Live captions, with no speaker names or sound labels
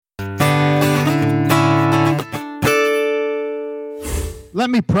Let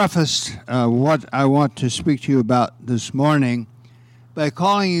me preface what I want to speak to you about this morning by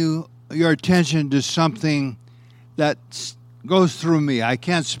calling your attention to something that goes through me. I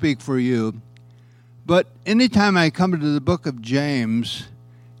can't speak for you, but anytime I come to the book of James,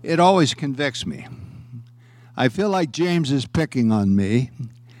 it always convicts me. I feel like James is picking on me,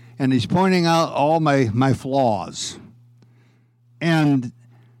 and he's pointing out all my flaws. And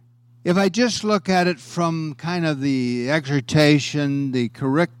if I just look at it from kind of the exhortation, the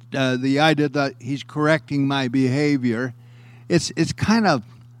idea that he's correcting my behavior, it's kind of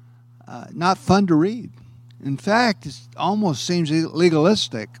not fun to read. In fact, it almost seems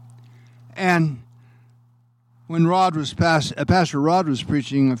legalistic. And when Pastor Rod was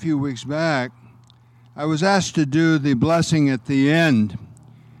preaching a few weeks back, I was asked to do the blessing at the end.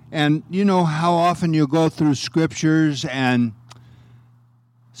 And you know how often you go through scriptures and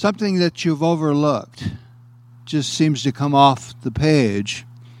something that you've overlooked just seems to come off the page.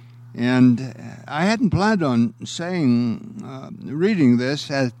 And I hadn't planned on reading this.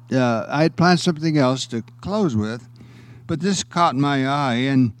 I had planned something else to close with, but this caught my eye.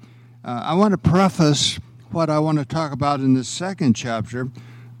 And I want to preface what I want to talk about in this second chapter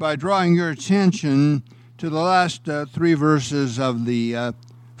by drawing your attention to the last three verses of the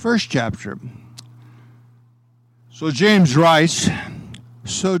first chapter. So James writes,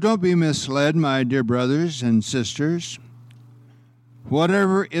 "So don't be misled, my dear brothers and sisters.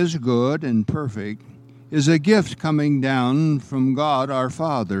 Whatever is good and perfect is a gift coming down from God our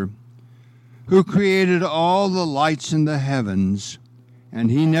Father, who created all the lights in the heavens,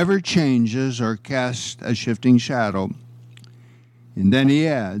 and he never changes or casts a shifting shadow." And then he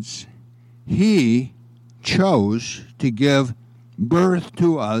adds, "He chose to give birth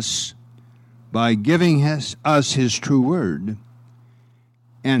to us by giving us his true word."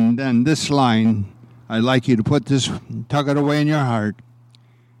 And then this line, I'd like you to tuck it away in your heart.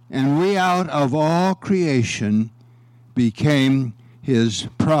 "And we out of all creation became his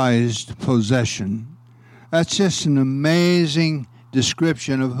prized possession." That's just an amazing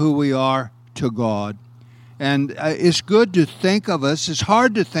description of who we are to God. And it's good to think of us. It's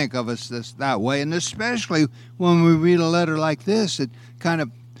hard to think of us that way, and especially when we read a letter like this, it kind of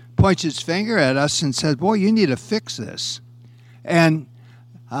points its finger at us and says, boy, you need to fix this. And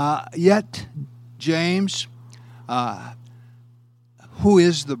yet, James, who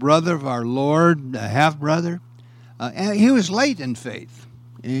is the brother of our Lord, the half-brother, and he was late in faith.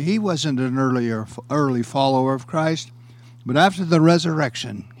 He wasn't an early follower of Christ, but after the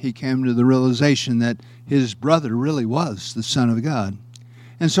resurrection, he came to the realization that his brother really was the Son of God.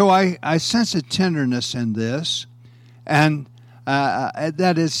 And so I sense a tenderness in this, and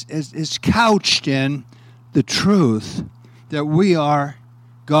that is couched in the truth that we are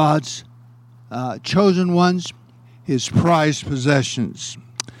God's chosen ones, his prized possessions.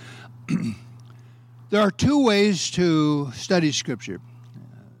 There are two ways to study Scripture,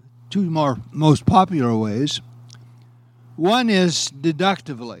 two most popular ways. One is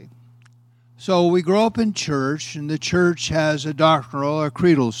deductively. So we grow up in church, and the church has a doctrinal or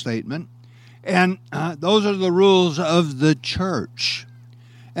creedal statement, and those are the rules of the church.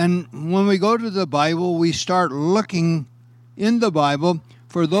 And when we go to the Bible, we start looking in the Bible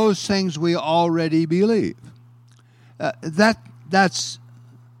for those things we already believe. That's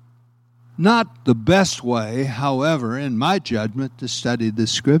not the best way, however, in my judgment, to study the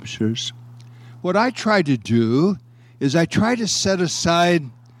Scriptures. What I try to do is I try to set aside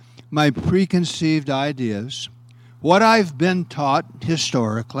my preconceived ideas, what I've been taught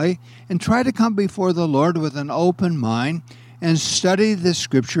historically, and try to come before the Lord with an open mind and study the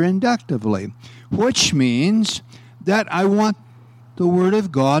Scripture inductively, which means that I want the Word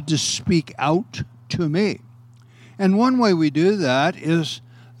of God to speak out to me. And one way we do that is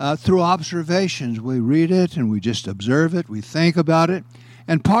through observations. We read it and we just observe it, we think about it,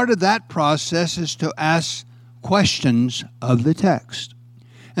 and part of that process is to ask questions of the text.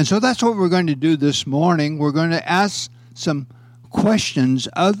 And so that's what we're going to do this morning. We're going to ask some questions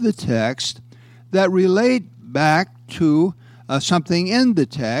of the text that relate back to something in the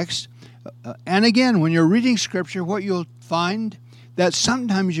text. And again, when you're reading Scripture, what you'll find that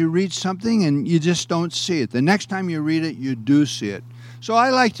sometimes you read something and you just don't see it. The next time you read it, you do see it. So I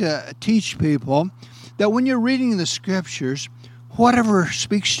like to teach people that when you're reading the Scriptures, whatever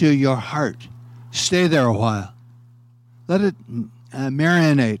speaks to your heart, stay there a while. Let it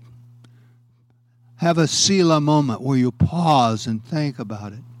marinate. Have a Selah moment where you pause and think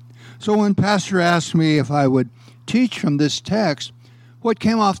about it. So when Pastor asked me if I would teach from this text, what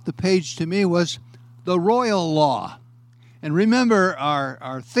came off the page to me was the royal law. And remember,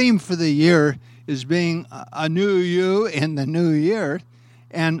 our theme for the year is being a new you in the new year.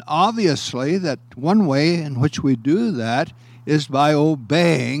 And obviously that one way in which we do that is by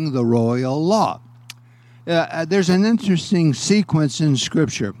obeying the royal law. There's an interesting sequence in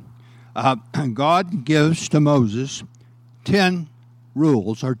Scripture. God gives to Moses 10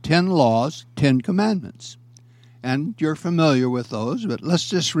 rules or 10 laws, 10 commandments. And you're familiar with those, but let's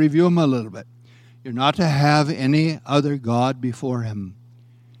just review them a little bit. You're not to have any other God before him.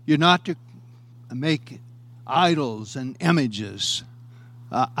 You're not to make idols and images.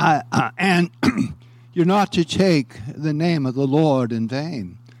 And you're not to take the name of the Lord in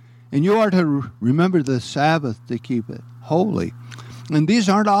vain. And you are to remember the Sabbath to keep it holy. And these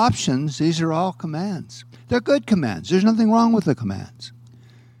aren't options. These are all commands. They're good commands. There's nothing wrong with the commands.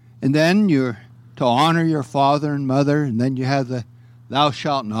 And then you're to honor your father and mother. And then you have the thou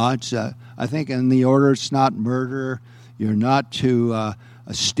shalt not. I think in the order it's not murder. You're not to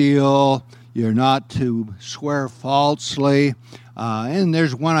steal. You're not to swear falsely. And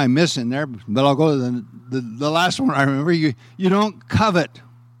there's one I'm missing there, but I'll go to the last one I remember. You don't covet.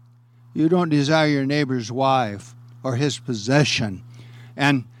 You don't desire your neighbor's wife or his possession.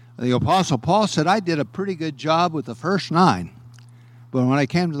 And the Apostle Paul said, I did a pretty good job with the first 9. But when I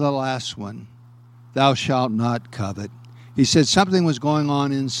came to the last one, thou shalt not covet, he said something was going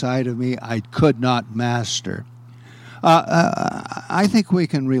on inside of me I could not master. I think we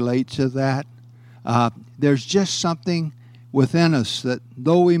can relate to that. There's just something within us that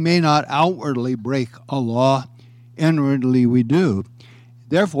though we may not outwardly break a law, inwardly we do.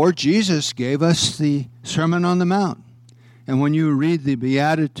 Therefore, Jesus gave us the Sermon on the Mount. And when you read the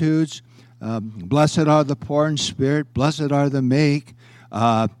Beatitudes, blessed are the poor in spirit, blessed are the meek,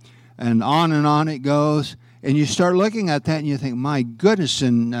 and on it goes. And you start looking at that and you think, my goodness,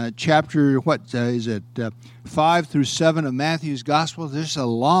 in chapter, 5 through 7 of Matthew's Gospel, there's a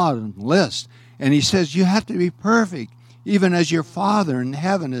long list. And he says, you have to be perfect, even as your Father in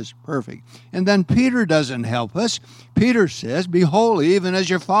heaven is perfect. And then Peter doesn't help us. Peter says, be holy, even as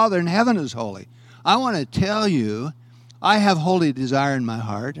your Father in heaven is holy. I want to tell you, I have holy desire in my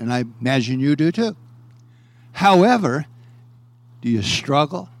heart, and I imagine you do too. However, do you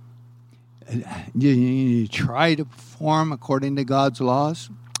struggle? You try to perform according to God's laws?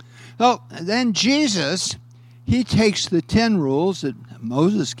 So then Jesus, he takes the 10 rules that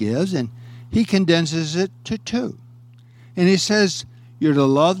Moses gives, and he condenses it to 2. And he says, you're to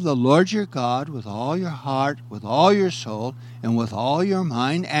love the Lord your God with all your heart, with all your soul, and with all your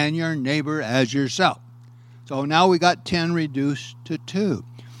mind, and your neighbor as yourself. So now we got 10 reduced to 2.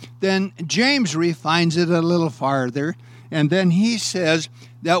 Then James refines it a little farther, and then he says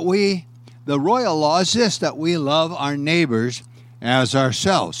that the royal law is this, that we love our neighbors as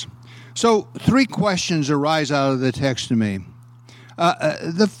ourselves. So 3 questions arise out of the text to me.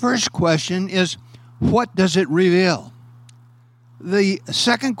 The first question is, what does it reveal? The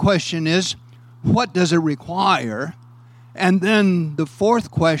second question is, what does it require? And then the third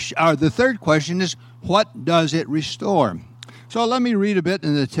question is, what does it restore? So let me read a bit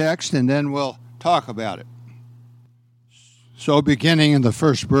in the text and then we'll talk about it. So beginning in the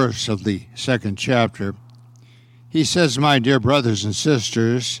first verse of the 2nd chapter, he says, my dear brothers and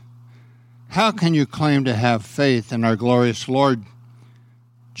sisters, how can you claim to have faith in our glorious Lord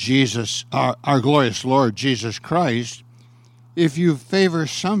Jesus, our glorious Lord Jesus Christ, if you favor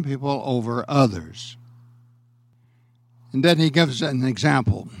some people over others? And then he gives an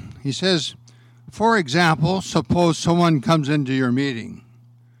example. He says, for example, suppose someone comes into your meeting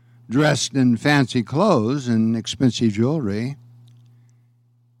dressed in fancy clothes and expensive jewelry,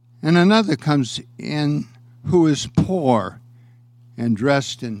 and another comes in who is poor and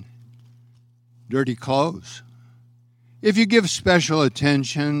dressed in dirty clothes. If you give special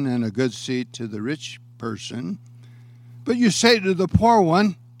attention and a good seat to the rich person, but you say to the poor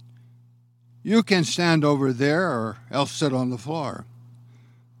one, you can stand over there or else sit on the floor.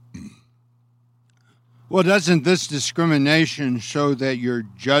 Well, doesn't this discrimination show that your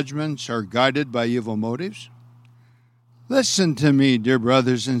judgments are guided by evil motives? Listen to me, dear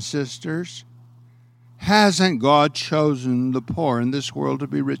brothers and sisters. Hasn't God chosen the poor in this world to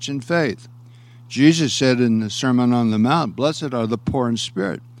be rich in faith? Jesus said in the Sermon on the Mount, blessed are the poor in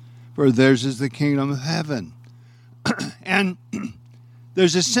spirit, for theirs is the kingdom of heaven. And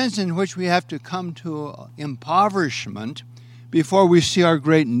there's a sense in which we have to come to impoverishment before we see our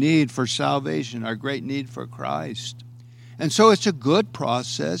great need for salvation, our great need for Christ. And so it's a good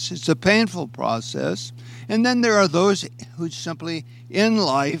process. It's a painful process. And then there are those who simply in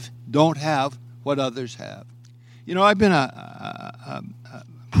life don't have what others have. You know, I've been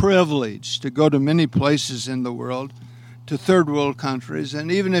privileged to go to many places in the world, to third world countries, and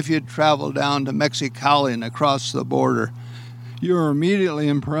even if you travel down to Mexicali and across the border, you're immediately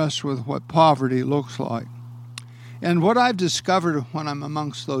impressed with what poverty looks like. And what I've discovered when I'm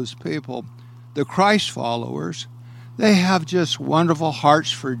amongst those people, the Christ followers, they have just wonderful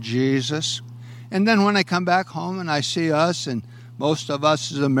hearts for Jesus. And then when I come back home and I see us, and most of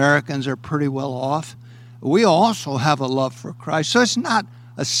us as Americans are pretty well off, we also have a love for Christ. So it's not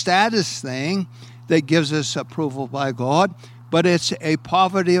a status thing that gives us approval by God, but it's a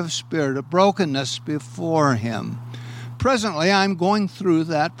poverty of spirit, a brokenness before Him. Presently, I'm going through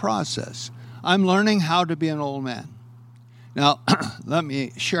that process. I'm learning how to be an old man. Now, let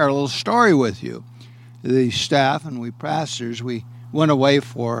me share a little story with you. The staff and we pastors, we went away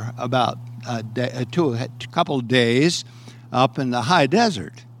for about a couple of days up in the high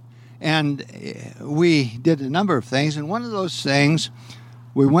desert. And we did a number of things, and one of those things,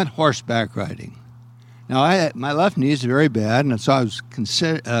 we went horseback riding. Now, my left knee is very bad, and so I was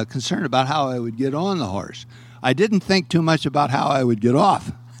concerned about how I would get on the horse. I didn't think too much about how I would get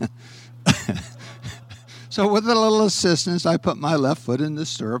off. So with a little assistance, I put my left foot in the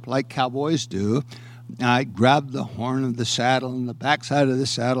stirrup like cowboys do. I grabbed the horn of the saddle and the backside of the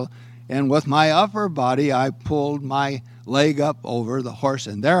saddle, and with my upper body, I pulled my leg up over the horse,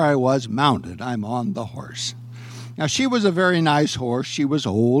 and there I was mounted. I'm on the horse. Now, she was a very nice horse. She was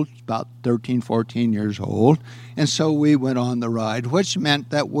old, about 13, 14 years old, and so we went on the ride, which meant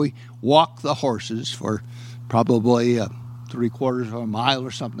that we walked the horses for probably 3/4 of a mile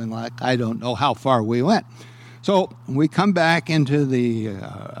or something like that. I don't know how far we went. So we come back into the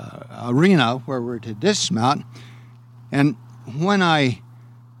arena where we're to dismount, and when I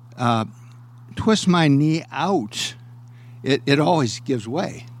twist my knee out, it always gives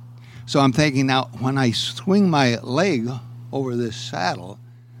way. So I'm thinking now, when I swing my leg over this saddle,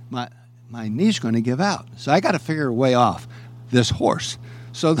 my knee's going to give out. So I got to figure a way off this horse.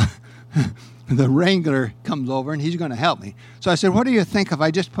 So the wrangler comes over, and he's going to help me. So I said, what do you think if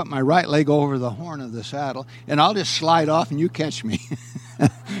I just put my right leg over the horn of the saddle, and I'll just slide off and you catch me?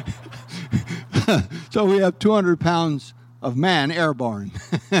 So we have 200 pounds of man airborne.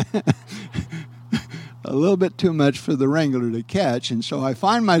 A little bit too much for the wrangler to catch, and so I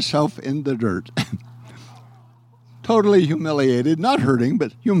find myself in the dirt. Totally humiliated, not hurting,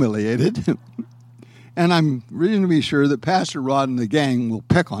 but humiliated. And I'm reasonably sure that Pastor Rod and the gang will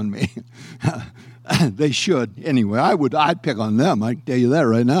pick on me. They should. Anyway, I'd pick on them. I can tell you that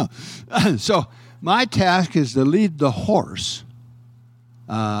right now. So my task is to lead the horse.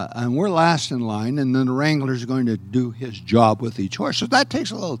 And we're last in line, and then the wrangler's going to do his job with each horse. So that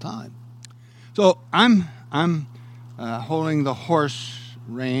takes a little time. So I'm holding the horse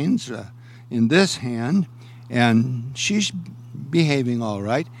reins in this hand, and she's behaving all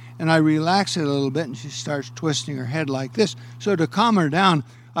right. And I relax it a little bit, and she starts twisting her head like this. So to calm her down,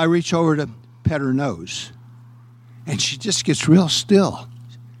 I reach over to pet her nose. And she just gets real still.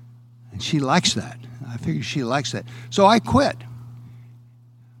 And she likes that. I figure she likes that. So I quit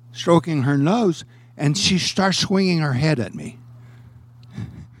stroking her nose, and she starts swinging her head at me.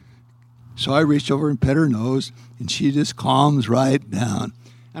 So I reach over and pet her nose, and she just calms right down.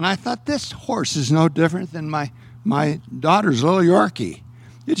 And I thought, this horse is no different than my daughter's little Yorkie.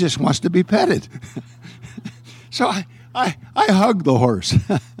 It just wants to be petted. So I hugged the horse.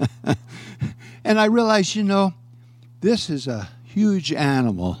 And I realized, this is a huge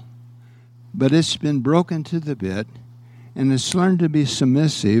animal, but it's been broken to the bit, and it's learned to be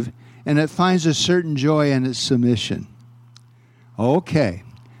submissive, and it finds a certain joy in its submission. Okay,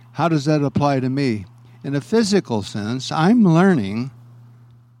 how does that apply to me? In a physical sense, I'm learning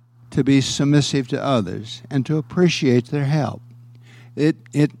to be submissive to others and to appreciate their help.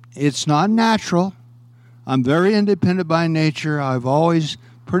 It's not natural. I'm very independent by nature. I've always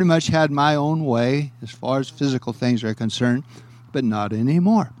pretty much had my own way as far as physical things are concerned, but not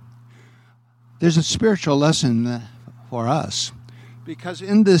anymore. There's a spiritual lesson for us, because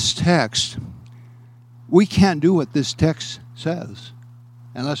in this text, we can't do what this text says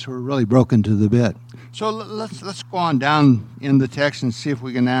unless we're really broken to the bit. So let's go on down in the text and see if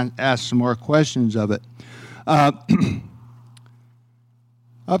we can ask some more questions of it. Up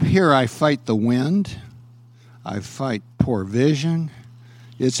here, I fight the wind. I fight poor vision.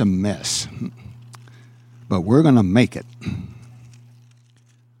 It's a mess, but we're going to make it.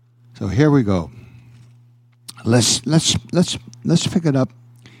 So here we go. Let's pick it up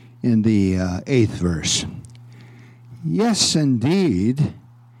in the 8th verse. Yes, indeed,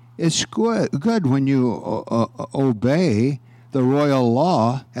 it's good when you obey the royal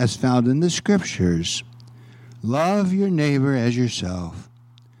law as found in the Scriptures. Love your neighbor as yourself.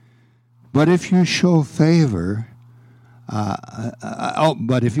 But if you show favor,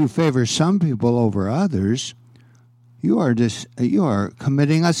 but if you favor some people over others, you are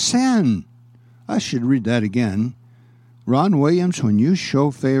committing a sin. I should read that again. Ron Williams, when you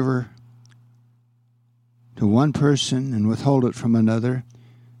show favor to one person and withhold it from another,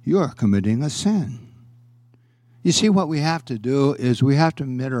 you are committing a sin. You see, what we have to do is we have to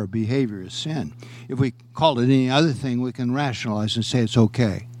admit our behavior is sin. If we call it any other thing, we can rationalize and say it's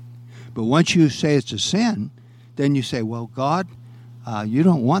okay. But once you say it's a sin, then you say, well, God, you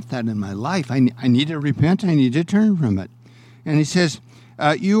don't want that in my life. I need to repent. I need to turn from it. And he says,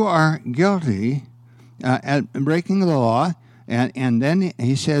 you are guilty at breaking the law. And then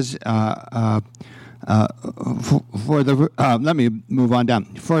he says, let me move on down.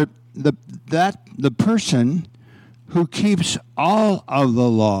 For the person who keeps all of the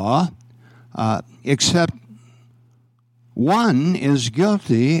law except one is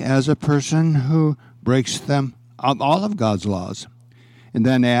guilty as a person who breaks them, all of God's laws. And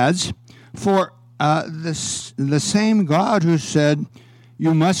then adds, for the same God who said,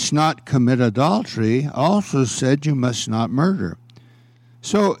 you must not commit adultery, also said you must not murder.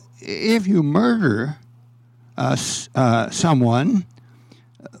 So if you murder someone,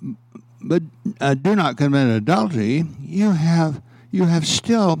 but do not commit adultery, you have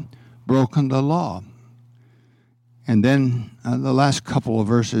still broken the law. And then the last couple of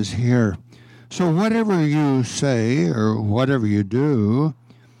verses here. So whatever you say or whatever you do,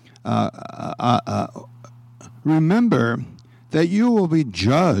 remember that you will be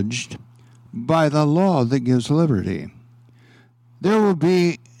judged by the law that gives liberty. There will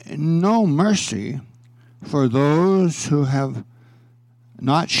be no mercy for those who have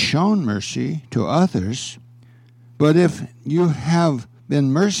not shown mercy to others, but if you have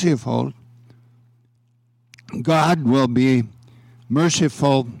been merciful, God will be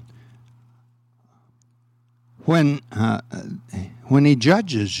merciful when he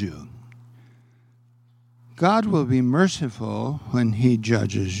judges you. God will be merciful when he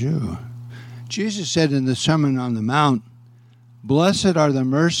judges you. Jesus said in the Sermon on the Mount, blessed are the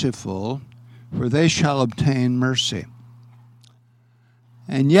merciful, for they shall obtain mercy.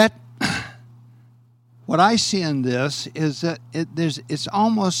 And yet, what I see in this is that it's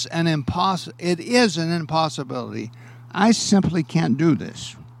almost an it is an impossibility. I simply can't do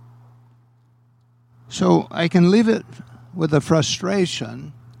this. So I can leave it with a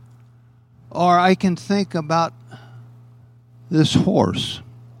frustration, or I can think about this horse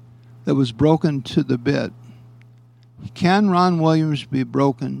that was broken to the bit. Can Ron Williams be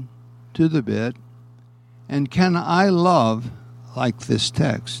broken to the bit? And can I love like this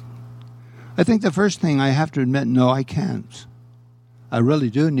text? I think the first thing I have to admit, no, I can't. I really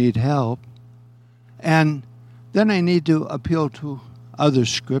do need help. And then I need to appeal to other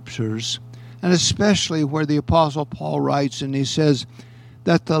scriptures, and especially where the Apostle Paul writes, and he says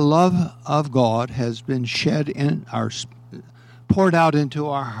that the love of God has been poured out into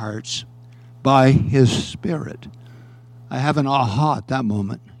our hearts by his Spirit. I have an aha at that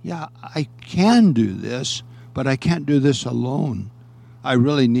moment. Yeah, I can do this, but I can't do this alone. I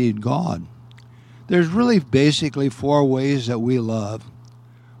really need God. There's really basically four ways that we love.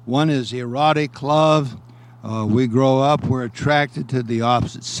 One is erotic love. We grow up, we're attracted to the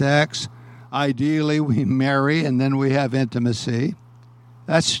opposite sex. Ideally, we marry, and then we have intimacy.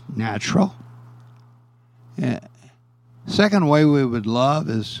 That's natural. Second way we would love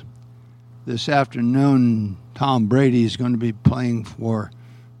is this afternoon, Tom Brady is going to be playing for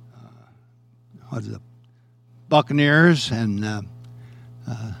Buccaneers, and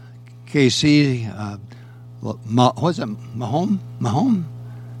KC, Mahomes?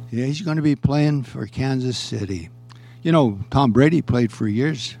 Yeah, he's going to be playing for Kansas City. You know, Tom Brady played for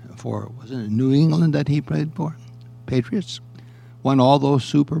years for, wasn't it New England that he played for? Patriots? Won all those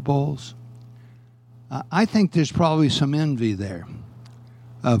Super Bowls. I think there's probably some envy there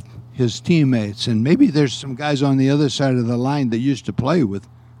of his teammates, and maybe there's some guys on the other side of the line that used to play with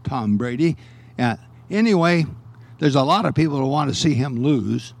Tom Brady. Anyway, there's a lot of people who want to see him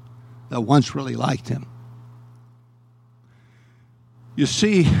lose that once really liked him. You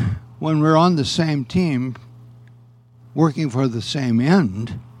see, when we're on the same team, working for the same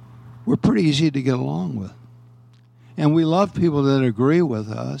end, we're pretty easy to get along with. And we love people that agree with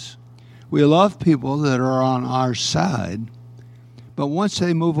us. We love people that are on our side. But once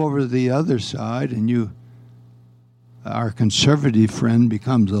they move over to the other side and our conservative friend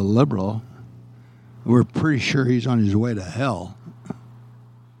becomes a liberal, we're pretty sure he's on his way to hell.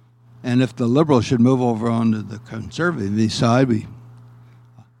 And if the liberal should move over onto the conservative side, we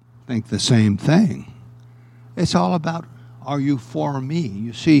think the same thing. It's all about, are you for me?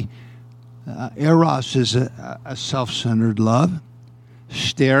 You see, eros is a self-centered love.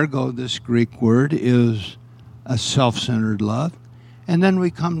 Stergo, this Greek word, is a self-centered love. And then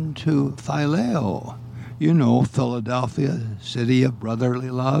we come to phileo. You know, Philadelphia, city of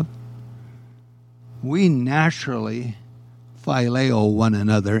brotherly love. We naturally phileo one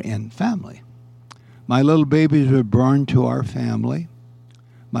another in family. My little babies were born to our family.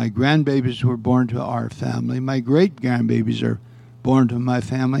 My grandbabies were born to our family. My great-grandbabies are born to my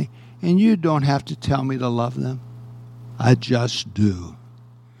family. And you don't have to tell me to love them. I just do.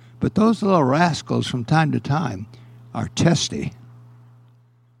 But those little rascals from time to time are testy.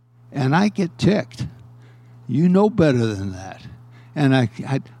 And I get ticked. You know better than that. And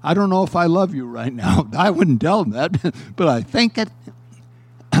I don't know if I love you right now. I wouldn't tell them that, but I think it.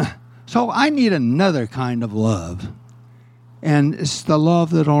 So I need another kind of love. And it's the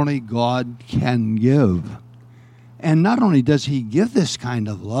love that only God can give. And not only does he give this kind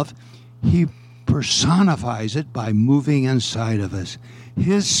of love, he personifies it by moving inside of us.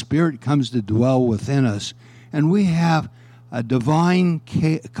 His Spirit comes to dwell within us. And we have a divine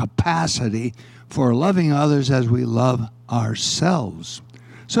capacity for loving others as we love ourselves.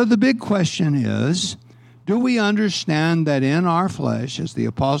 So the big question is, do we understand that in our flesh, as the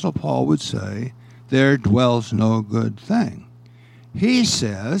Apostle Paul would say, there dwells no good thing? He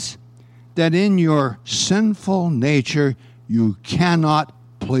says that in your sinful nature, you cannot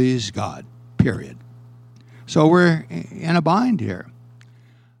please God, period. So we're in a bind here.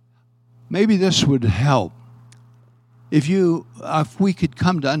 Maybe this would help if we could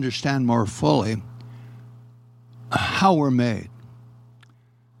come to understand more fully how we're made.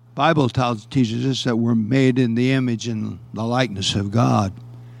 Bible teaches us that we're made in the image and the likeness of God,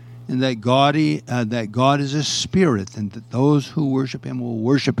 and that God is a spirit, and that those who worship him will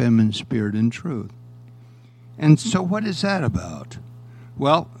worship him in spirit and truth. And so what is that about?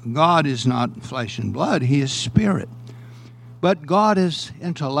 Well, God is not flesh and blood, he is spirit. But God is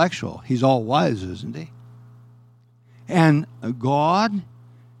intellectual. He's all wise, isn't he? And God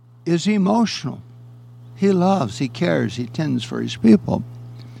is emotional. He loves, he cares, he tends for his people.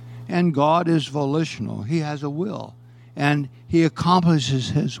 And God is volitional. He has a will, and he accomplishes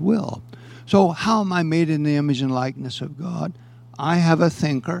his will. So how am I made in the image and likeness of God? I have a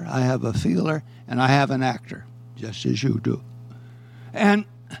thinker, I have a feeler, and I have an actor, just as you do. And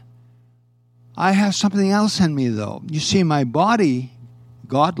I have something else in me, though. You see, my body,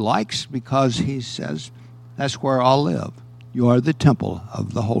 God likes because he says, that's where I'll live. You are the temple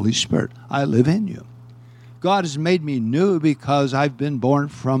of the Holy Spirit. I live in you. God has made me new because I've been born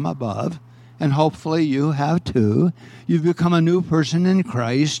from above, and hopefully you have too. You've become a new person in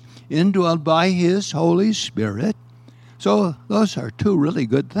Christ, indwelled by his Holy Spirit. So those are two really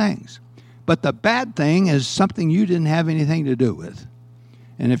good things. But the bad thing is something you didn't have anything to do with.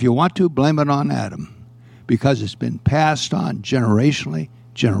 And if you want to, blame it on Adam, because it's been passed on generationally,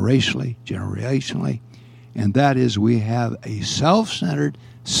 and that is we have a self-centered,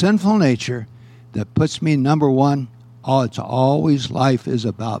 sinful nature that puts me number one. It's always life is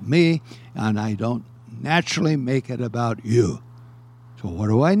about me, and I don't naturally make it about you. So what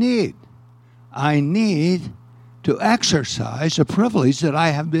do I need? I need to exercise a privilege that I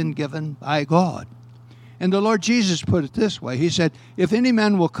have been given by God. And the Lord Jesus put it this way. He said, if any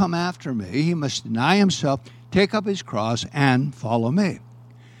man will come after me, he must deny himself, take up his cross, and follow me.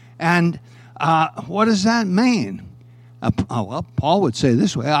 And what does that mean? Well, Paul would say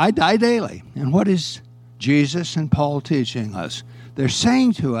this way, I die daily. And what is Jesus and Paul teaching us? They're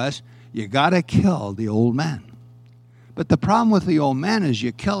saying to us, you got to kill the old man. But the problem with the old man is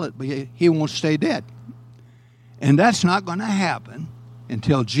you kill it, but he won't stay dead. And that's not going to happen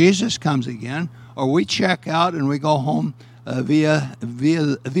until Jesus comes again, or we check out and we go home via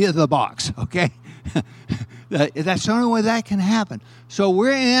the box, okay? That's the only way that can happen. So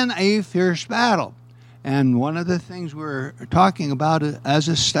we're in a fierce battle. And one of the things we're talking about as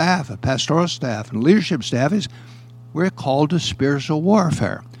a staff, a pastoral staff and leadership staff, is we're called to spiritual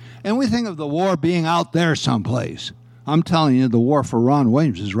warfare. And we think of the war being out there someplace. I'm telling you, the war for Ron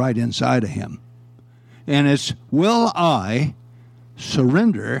Williams is right inside of him. And it's, will I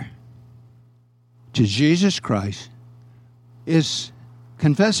surrender to Jesus Christ? Is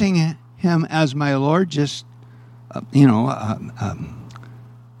confessing him as my Lord just, a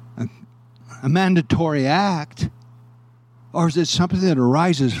mandatory act? Or is it something that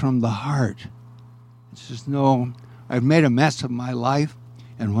arises from the heart? It's just, no, I've made a mess of my life,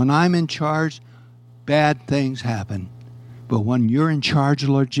 and when I'm in charge, bad things happen. But when you're in charge,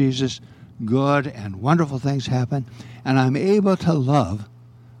 Lord Jesus, good and wonderful things happen, and I'm able to love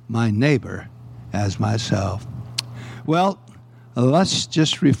my neighbor as myself. Well, let's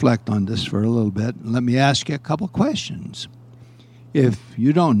just reflect on this for a little bit. Let me ask you a couple questions. If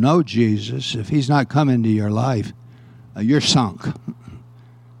you don't know Jesus, if he's not come into your life, you're sunk.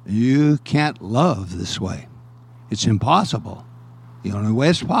 You can't love this way. It's impossible. The only way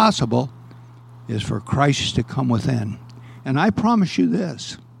it's possible is for Christ to come within. And I promise you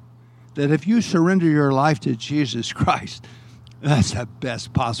this, that if you surrender your life to Jesus Christ, that's the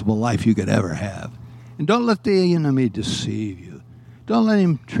best possible life you could ever have. And don't let the enemy deceive you. Don't let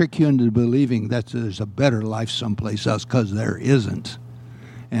him trick you into believing that there's a better life someplace else, because there isn't.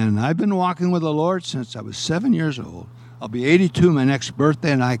 And I've been walking with the Lord since I was 7 years old. I'll be 82 my next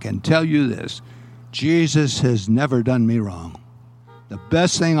birthday, and I can tell you this, Jesus has never done me wrong. The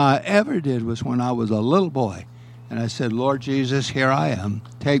best thing I ever did was when I was a little boy, and I said, Lord Jesus, here I am.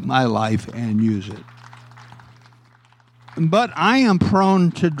 Take my life and use it. But I am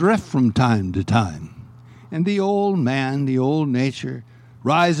prone to drift from time to time. And the old man, the old nature,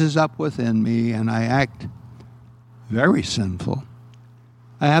 rises up within me, and I act very sinful.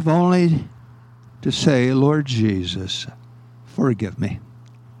 I have only to say, Lord Jesus, forgive me,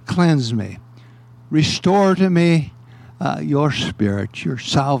 cleanse me, restore to me your spirit, your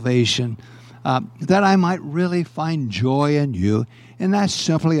salvation, that I might really find joy in you. And that's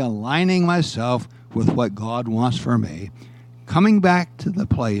simply aligning myself with what God wants for me, coming back to the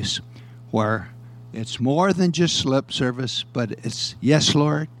place where it's more than just lip service, but it's, yes,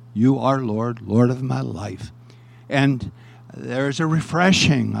 Lord, you are Lord, Lord of my life. And there's a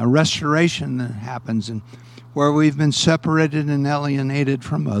refreshing, a restoration that happens, and where we've been separated and alienated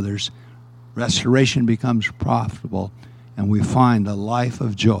from others, restoration becomes profitable, and we find a life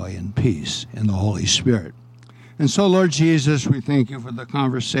of joy and peace in the Holy Spirit. And so, Lord Jesus, we thank you for the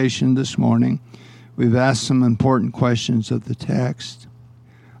conversation this morning. We've asked some important questions of the text.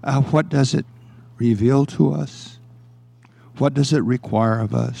 What does it reveal to us? What does it require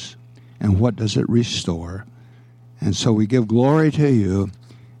of us? And what does it restore? And so we give glory to you,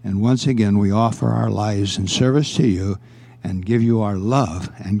 and once again we offer our lives in service to you and give you our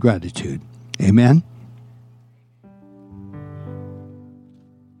love and gratitude. Amen.